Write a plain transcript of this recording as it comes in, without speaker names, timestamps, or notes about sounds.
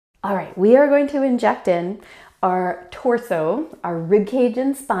All right, we are going to inject in our torso, our rib cage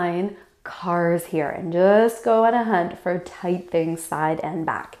and spine, cars here, and just go on a hunt for tight things side and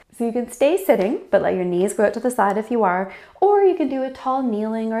back. So you can stay sitting, but let your knees go out to the side if you are, or you can do a tall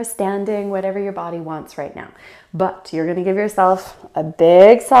kneeling or standing, whatever your body wants right now. But you're gonna give yourself a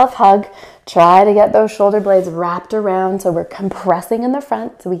big self hug. Try to get those shoulder blades wrapped around so we're compressing in the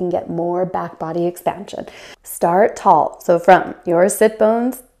front so we can get more back body expansion. Start tall, so from your sit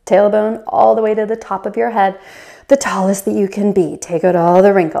bones, tailbone, all the way to the top of your head, the tallest that you can be. Take out all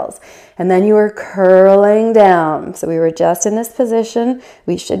the wrinkles. And then you are curling down. So we were just in this position.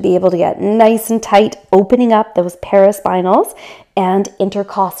 We should be able to get nice and tight, opening up those paraspinals and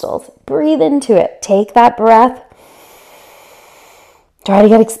intercostals. Breathe into it. Take that breath. Try to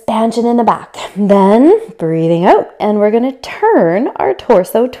get expansion in the back. Then breathing out, and we're going to turn our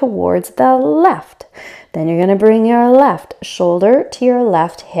torso towards the left. Then you're going to bring your left shoulder to your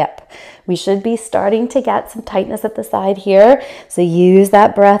left hip. We should be starting to get some tightness at the side here, so use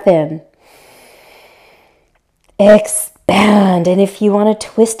that breath in. Expand, and if you want to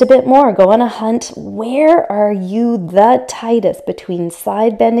twist a bit more, go on a hunt. Where are you the tightest between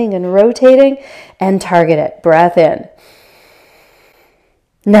side bending and rotating? And target it. Breath in.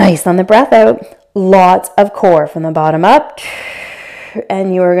 Nice. On the breath out, lots of core from the bottom up,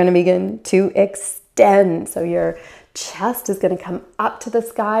 and you are going to begin to extend. So your chest is going to come up to the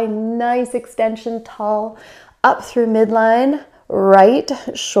sky, nice extension, tall, up through midline, right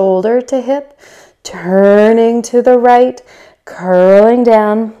shoulder to hip, turning to the right, curling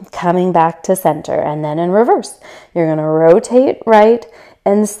down, coming back to center, and then in reverse. You're going to rotate right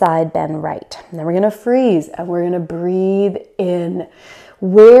and side bend right. And then we're going to freeze and we're going to breathe in.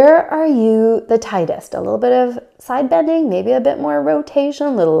 Where are you the tightest? A little bit of side bending, maybe a bit more rotation,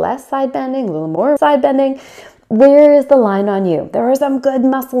 a little less side bending, a little more side bending. Where is the line on you? There are some good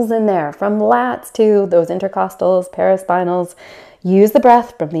muscles in there, from lats to those intercostals, paraspinals. Use the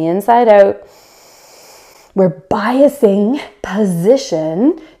breath from the inside out. We're biasing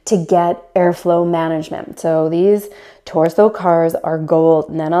position to get airflow management. So these torso cars are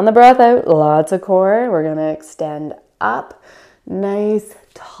gold. And then on the breath out, lots of core. We're gonna extend up. Nice,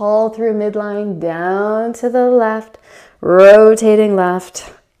 tall through midline, down to the left, rotating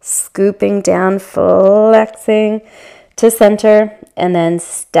left, scooping down, flexing to center, and then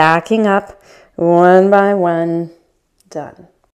stacking up one by one. Done.